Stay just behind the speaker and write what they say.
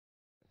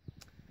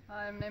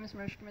Hi, my name is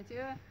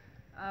Maroesjka.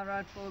 I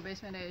ride for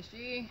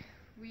Bestmed-ASG.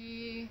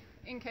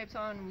 In Cape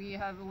Town, we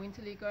have a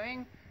winter league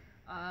going.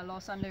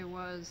 Last Sunday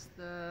was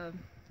the,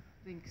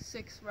 I think,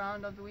 6th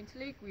round of the winter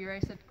league. We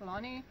raced at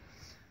Kalani.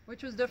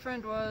 Which was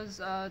different was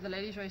the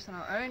ladies raced on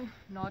our own,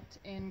 not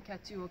in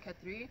Cat 2 or Cat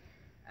 3.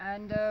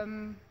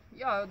 And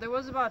yeah, there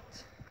was about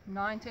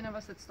 9-10 of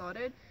us that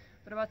started,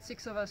 but about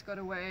 6 of us got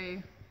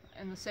away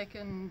in the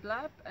second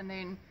lap, and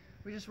then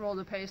we just rolled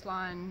the pace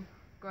line,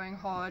 going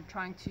hard,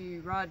 trying to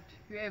ride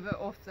whoever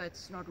off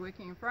that's not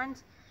working in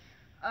front.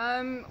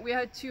 We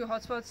had 2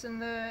 hotspots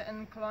in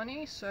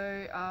Kalani,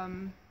 so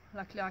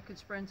luckily I could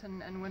sprint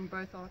and win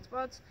both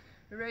hotspots.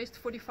 We raced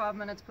 45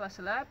 minutes plus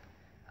a lap.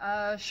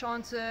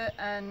 Shanta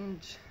and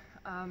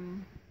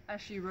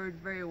Ashley rode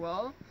very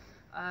well.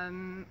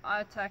 I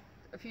attacked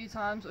a few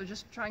times, or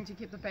just trying to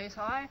keep the pace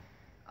high.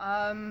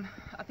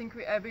 I think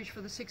we averaged,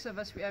 for the 6 of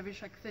us, we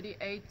averaged like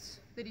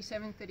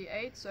 37,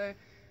 38, so it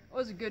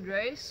was a good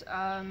race.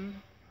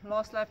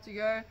 Last lap to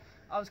go,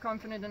 I was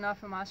confident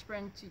enough in my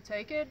sprint to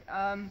take it.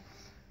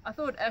 I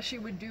thought Ashley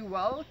would do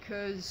well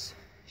because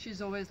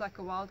she's always like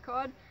a wild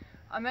card.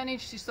 I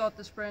managed to start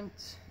the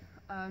sprint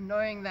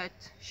knowing that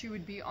she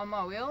would be on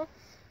my wheel.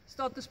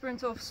 Start the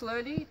sprint off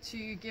slowly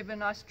to give a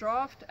nice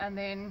draft, and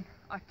then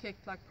I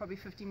kicked like probably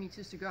 50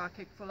 meters to go, I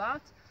kicked full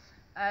out.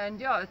 And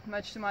yeah,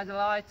 much to my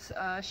delight,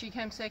 she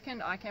came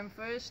second, I came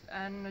first,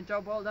 and a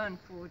job well done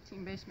for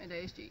Team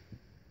Bestmed-ASG.